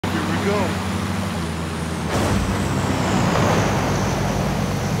go?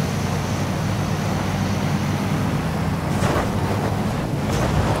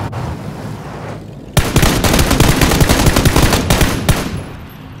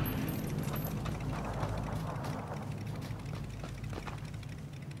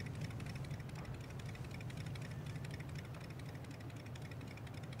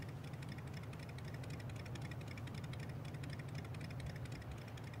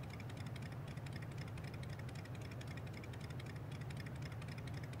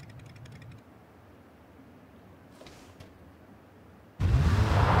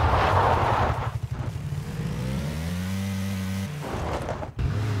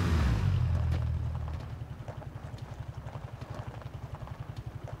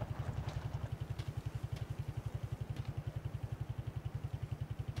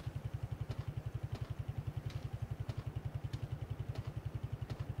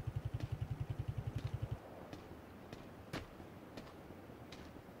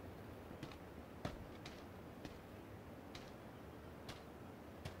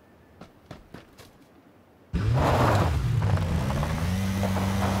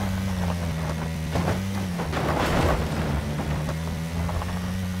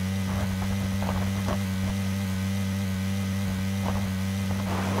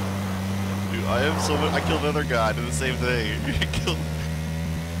 I killed another guy, did the same thing. He killed...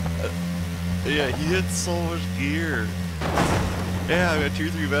 yeah, he had so much gear. Yeah, I got tier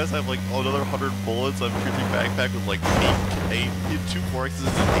 3 vest, I have like another 100 bullets, I have a tier 3 backpack with like 2 4Xs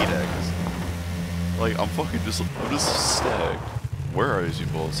and 8X. Like, I'm just stacked. Where are these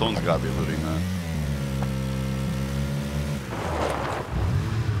people? Someone's gotta be looting that.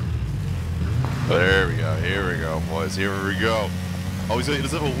 There we go, here we go, boys, here we go. Oh, he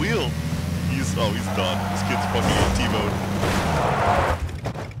doesn't have a wheel. He's done. This kid's fucking in T-mode.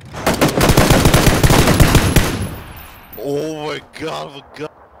 Oh my god,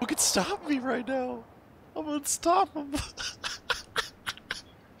 who can stop me right now? I'm unstoppable.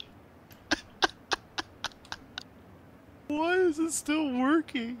 Why is it still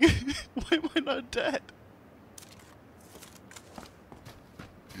working? Why am I not dead?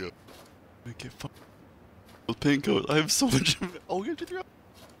 Yep. Make it fun. With pin code, I have so much. Oh, you have to throw.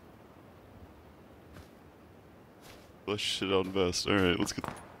 Let's shit on vest. Alright, let's get.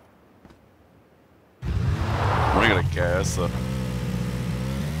 Running out of gas. I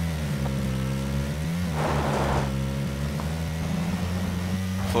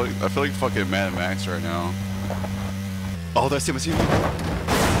feel like fucking Mad Max right now. Oh, that's him.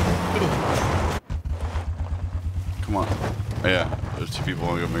 Come on. Oh, yeah, there's 2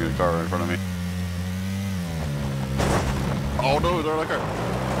 people in the car right in front of me. Oh no, they're in the car.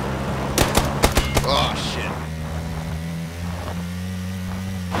 Oh shit.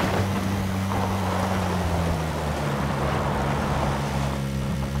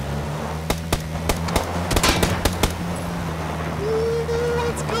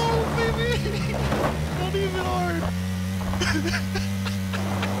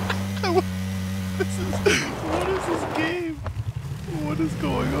 What is this game? What is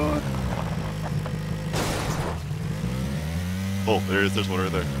going on? Oh, there's one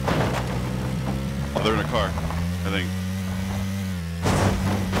right there. Oh, they're in a car, I think.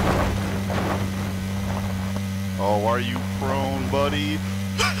 Oh, why are you prone, buddy?